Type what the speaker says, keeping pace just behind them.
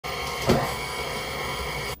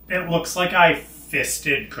It looks like I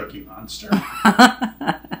fisted Cookie Monster.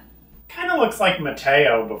 Kind of looks like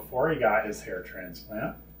Mateo before he got his hair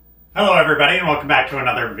transplant. Hello everybody and welcome back to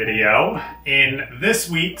another video. In this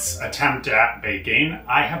week's attempt at baking,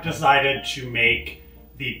 I have decided to make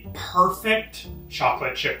the perfect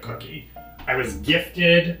chocolate chip cookie. I was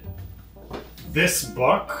gifted this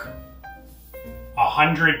book,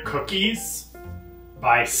 100 Cookies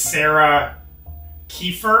by Sarah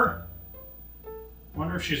Kiefer. I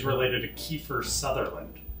wonder if she's related to Kiefer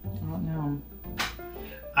Sutherland. I don't know.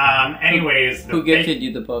 Anyways, who gifted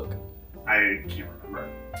you the book? I can't remember.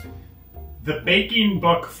 The Baking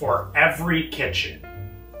Book for Every Kitchen.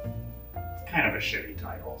 Kind of a shitty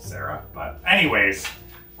title, Sarah. But anyways,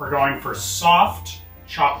 we're going for soft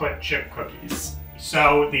chocolate chip cookies.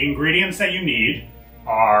 So the ingredients that you need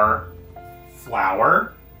are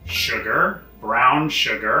flour, sugar, brown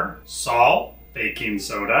sugar, salt, baking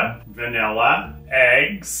soda, vanilla,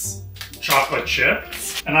 eggs, chocolate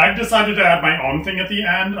chips. And I've decided to add my own thing at the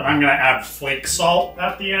end, and I'm gonna add flake salt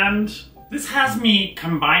at the end. This has me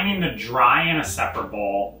combining the dry in a separate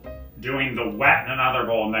bowl, doing the wet in another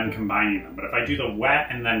bowl, and then combining them. But if I do the wet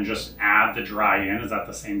and then just add the dry in, is that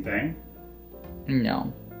the same thing?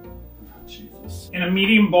 No. Oh, Jesus. In a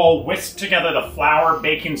medium bowl, whisk together the flour,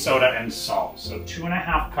 baking soda, and salt. So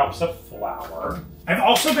 2.5 cups of flour. I've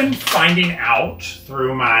also been finding out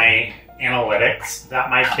through my analytics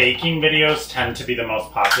that my baking videos tend to be the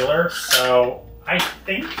most popular. So I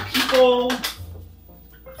think people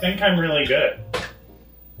think I'm really good.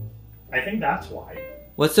 I think that's why.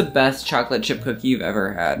 What's the best chocolate chip cookie you've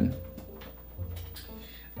ever had?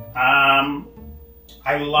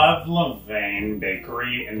 I love Levain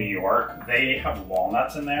Bakery in New York. They have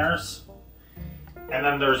walnuts in theirs. And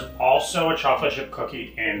then there's also a chocolate chip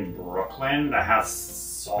cookie in Brooklyn that has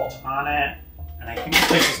salt on it. And I think the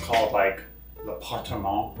place is called like Le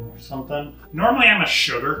Partement or something. Normally I'm a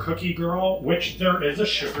sugar cookie girl, which there is a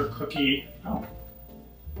sugar cookie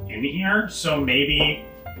in here. So maybe,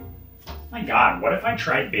 my God, what if I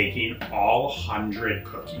tried baking all 100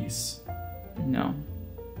 cookies? No.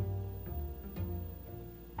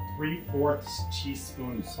 3/4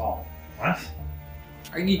 teaspoon salt. What?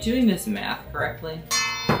 Are you doing this math correctly?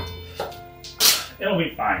 It'll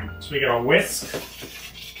be fine. So we gotta whisk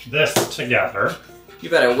this together. You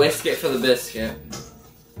better whisk it for the biscuit.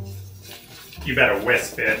 You better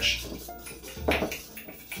whisk, bitch.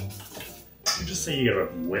 You just say you gotta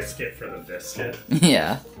whisk it for the biscuit.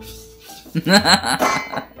 Yeah.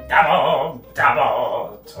 Double,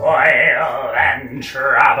 double, toil and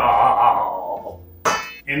trouble.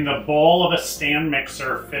 In the bowl of a stand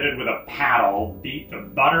mixer fitted with a paddle, beat the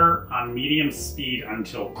butter on medium speed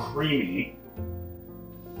until creamy.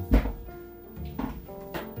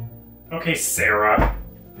 Okay, Sarah,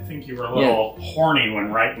 I think you were a little horny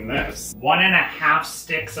when writing this. 1.5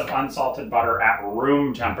 sticks of unsalted butter at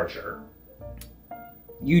room temperature.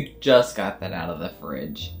 You just got that out of the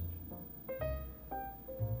fridge.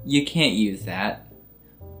 You can't use that.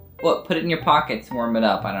 What, put it in your pockets, warm it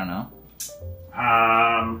up, I don't know.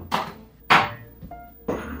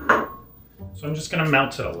 So I'm just gonna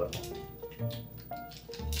melt it a little.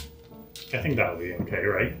 I think that'll be okay,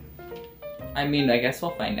 right? I mean, I guess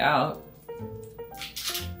we'll find out.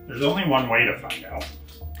 There's only one way to find out.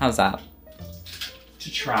 How's that?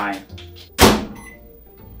 To try. I'm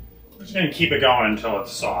just gonna keep it going until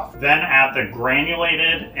it's soft. Then add the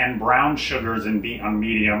granulated and brown sugars and beat on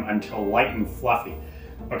medium until light and fluffy.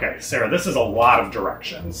 Okay, Sarah, this is a lot of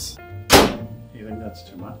directions. You think that's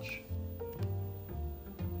too much?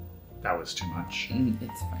 That was too much.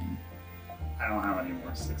 It's fine. I don't have any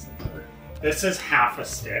more sticks of butter. This is half a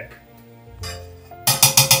stick.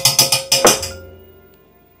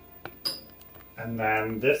 And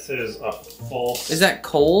then this is a full stick. Is that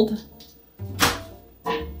cold?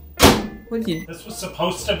 What did you... This was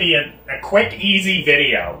supposed to be a quick, easy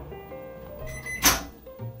video.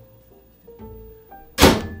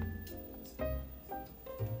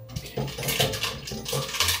 Okay.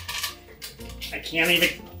 I can't even...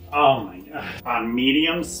 Oh my God. On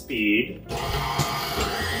medium speed.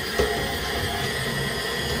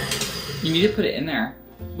 You need to put it in there.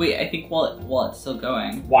 Wait, I think while it's still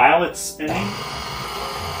going. While it's spinning.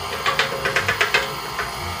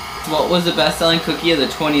 What was the best-selling cookie of the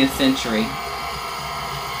 20th century?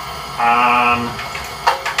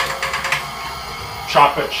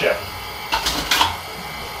 Chocolate chip.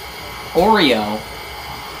 Oreo.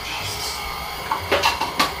 Jesus.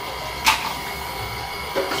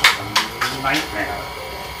 Nightmare.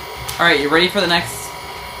 Alright, you ready for the next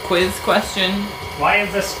quiz question? Why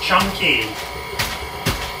is this chunky?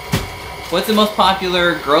 What's the most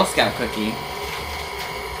popular Girl Scout cookie?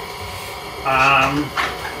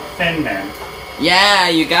 Thin Mint. Yeah,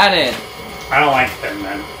 you got it. I don't like Thin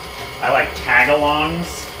Mint. I like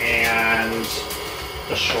Tagalongs and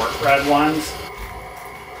the shortbread ones.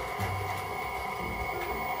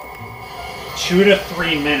 2 to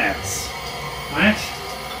 3 minutes. What?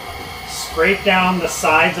 Scrape down the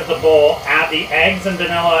sides of the bowl, add the eggs and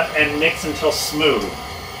vanilla, and mix until smooth.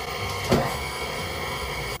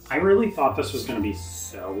 I really thought this was going to be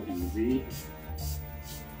so easy.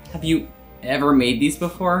 Have you ever made these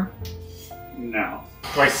before? No.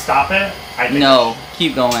 Do I stop it? I think No,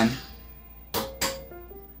 keep going.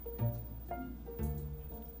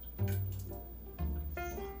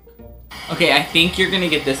 Okay, I think you're gonna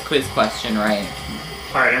get this quiz question right.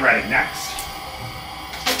 Alright, I'm ready. Next.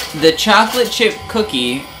 The chocolate chip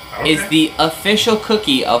cookie Okay. is the official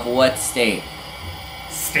cookie of what state?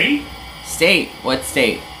 State? State. What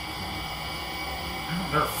state?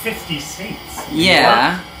 There are 50 states.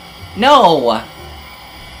 Yeah. No.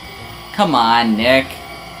 Come on, Nick.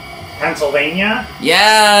 Pennsylvania?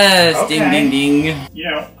 Yes. Okay. Ding, ding, ding. You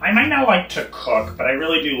know, I might not like to cook, but I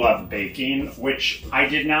really do love baking, which I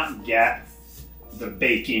did not get the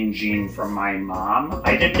baking gene from my mom.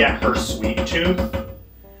 I did get her sweet tooth,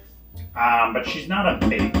 but she's not a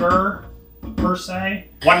baker per se.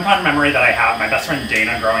 One fun memory that I have, my best friend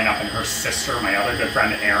Dana growing up and her sister, my other good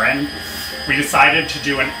friend Erin, we decided to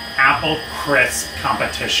do an apple crisp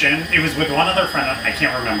competition. It was with one other friend, I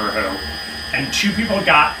can't remember who. And 2 people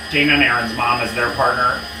got Dana and Erin's mom as their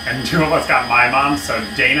partner, and 2 of us got my mom. So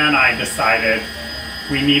Dana and I decided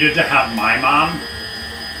we needed to have my mom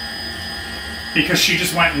because she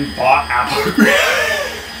just went and bought apple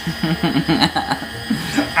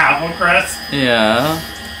crisp. Yeah.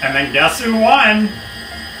 And then guess who won?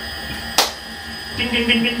 Ding, ding,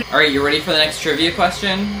 ding, ding, ding. All right, you ready for the next trivia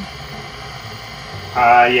question?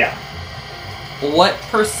 Yeah. What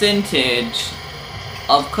percentage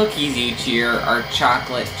of cookies each year are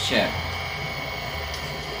chocolate chip?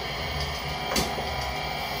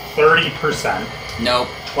 30%. Nope.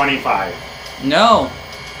 25. No.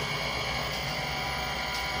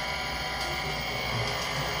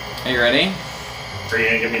 Are you ready? Are you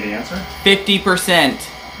gonna give me the answer? 50%.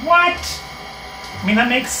 What? I mean, that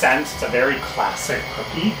makes sense. It's a very classic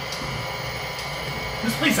cookie.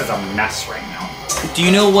 This place is a mess right now. Do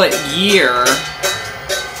you know what year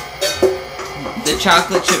the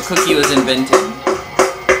chocolate chip cookie was invented?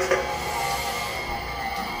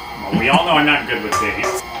 Well, we all know I'm not good with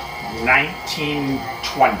dates.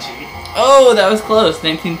 1920. Oh, that was close.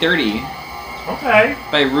 1930. Okay.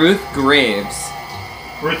 By Ruth Graves.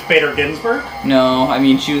 Ruth Bader Ginsburg? No, I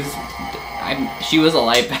mean she was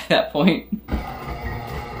alive at that point.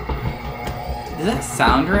 Does that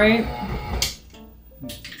sound right?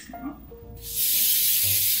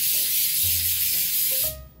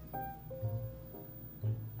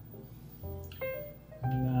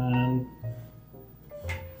 And then...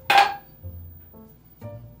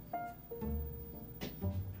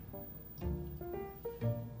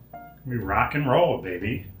 we rock and roll,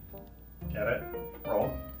 baby. Get it?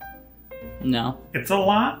 Roll. No. It's a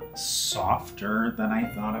lot softer than I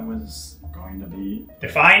thought it was going to be.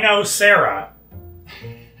 If I know Sarah,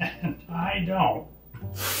 and I don't,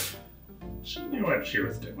 she knew what she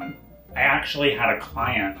was doing. I actually had a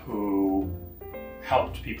client who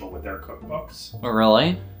helped people with their cookbooks. Oh,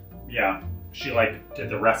 really? Yeah, she did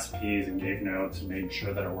the recipes and gave notes and made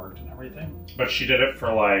sure that it worked and everything. But she did it for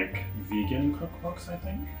vegan cookbooks, I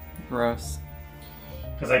think. Gross.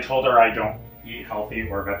 Because I told her I don't eat healthy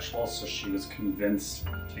or vegetables, so she was convinced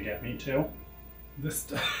to get me to.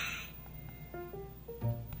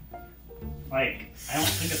 I don't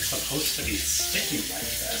think it's supposed to be sticky like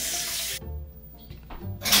this.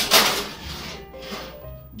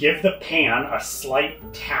 Give the pan a slight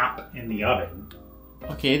tap in the oven.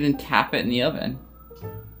 Okay, then tap it in the oven.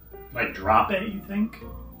 Drop it, you think?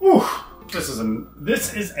 Ooh, this is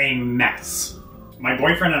a mess. My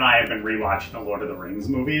boyfriend and I have been rewatching the Lord of the Rings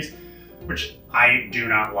movies, which I do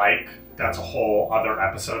not like. That's a whole other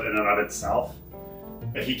episode in and of itself.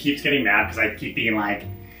 But he keeps getting mad because I keep being like,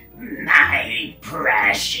 my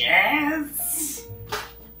precious.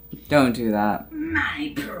 Don't do that.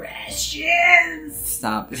 My precious.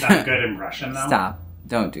 Stop. Is that a good impression, though? Stop.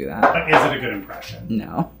 Don't do that. But is it a good impression?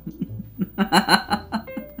 No.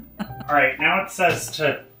 All right, now it says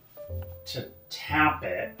to tap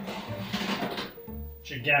it.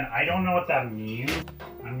 Which again, I don't know what that means.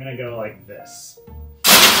 I'm gonna go like this.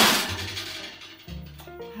 I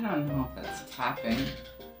don't know if that's tapping.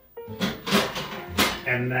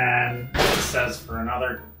 And then it says for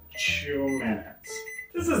another 2 minutes.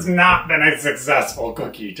 This has not been a successful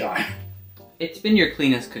cookie time. It's been your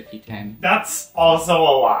cleanest cookie time. That's also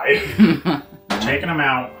a lie. Taking them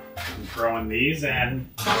out, I'm throwing these in.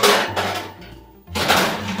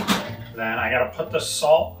 Then I gotta put the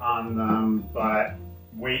salt on them, but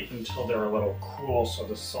wait until they're a little cool so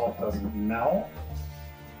the salt doesn't melt.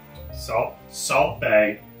 Salt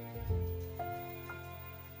Bay.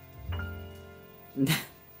 Okay,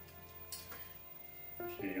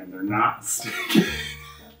 and they're not sticking.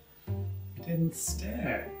 It didn't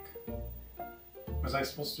stick. Was I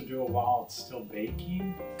supposed to do it while it's still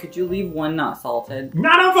baking? Could you leave one not salted?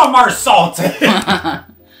 None of them are salted!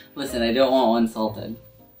 Listen, I don't want one salted.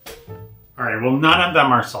 Alright, well none of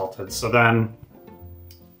them are salted, so then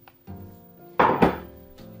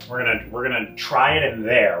we're gonna try it in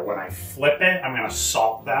there. When I flip it, I'm gonna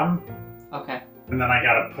salt them. Okay. And then I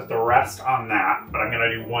gotta put the rest on that, but I'm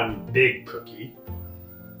gonna do one big cookie.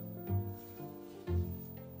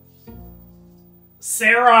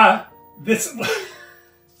 Sarah, this...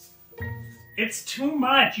 It's too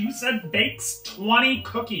much. You said bakes 20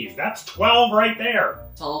 cookies. That's 12 right there.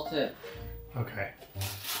 Salt it. Okay.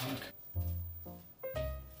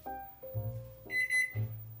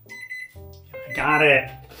 I got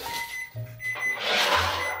it.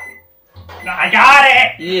 No, I got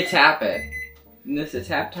it! You need to tap it. Isn't this a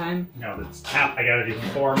tap time? No, that's tap. I gotta do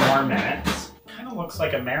 4 more minutes. Kind of looks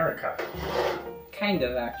like America. Kind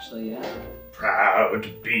of, actually, yeah. Proud to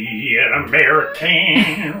be an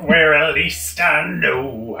American, where at least I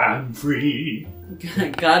know I'm free.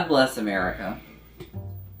 God bless America.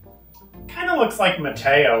 Kind of looks like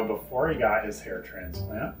Mateo before he got his hair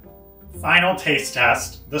transplant. Final taste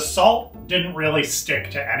test. The salt didn't really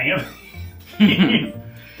stick to any of these.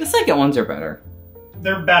 The second ones are better.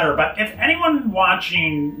 They're better, but if anyone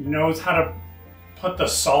watching knows how to put the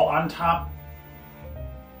salt on top,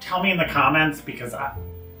 tell me in the comments, because I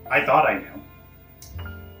thought I knew.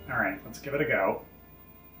 Alright, let's give it a go.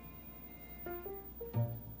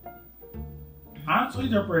 Honestly,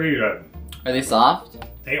 they're pretty good. Are they soft?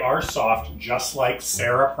 They are soft, just like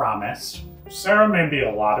Sarah promised. Sarah may be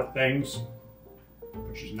a lot of things,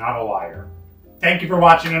 but she's not a liar. Thank you for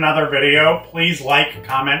watching another video. Please like,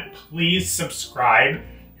 comment, please subscribe.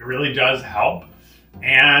 It really does help.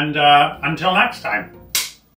 And until next time.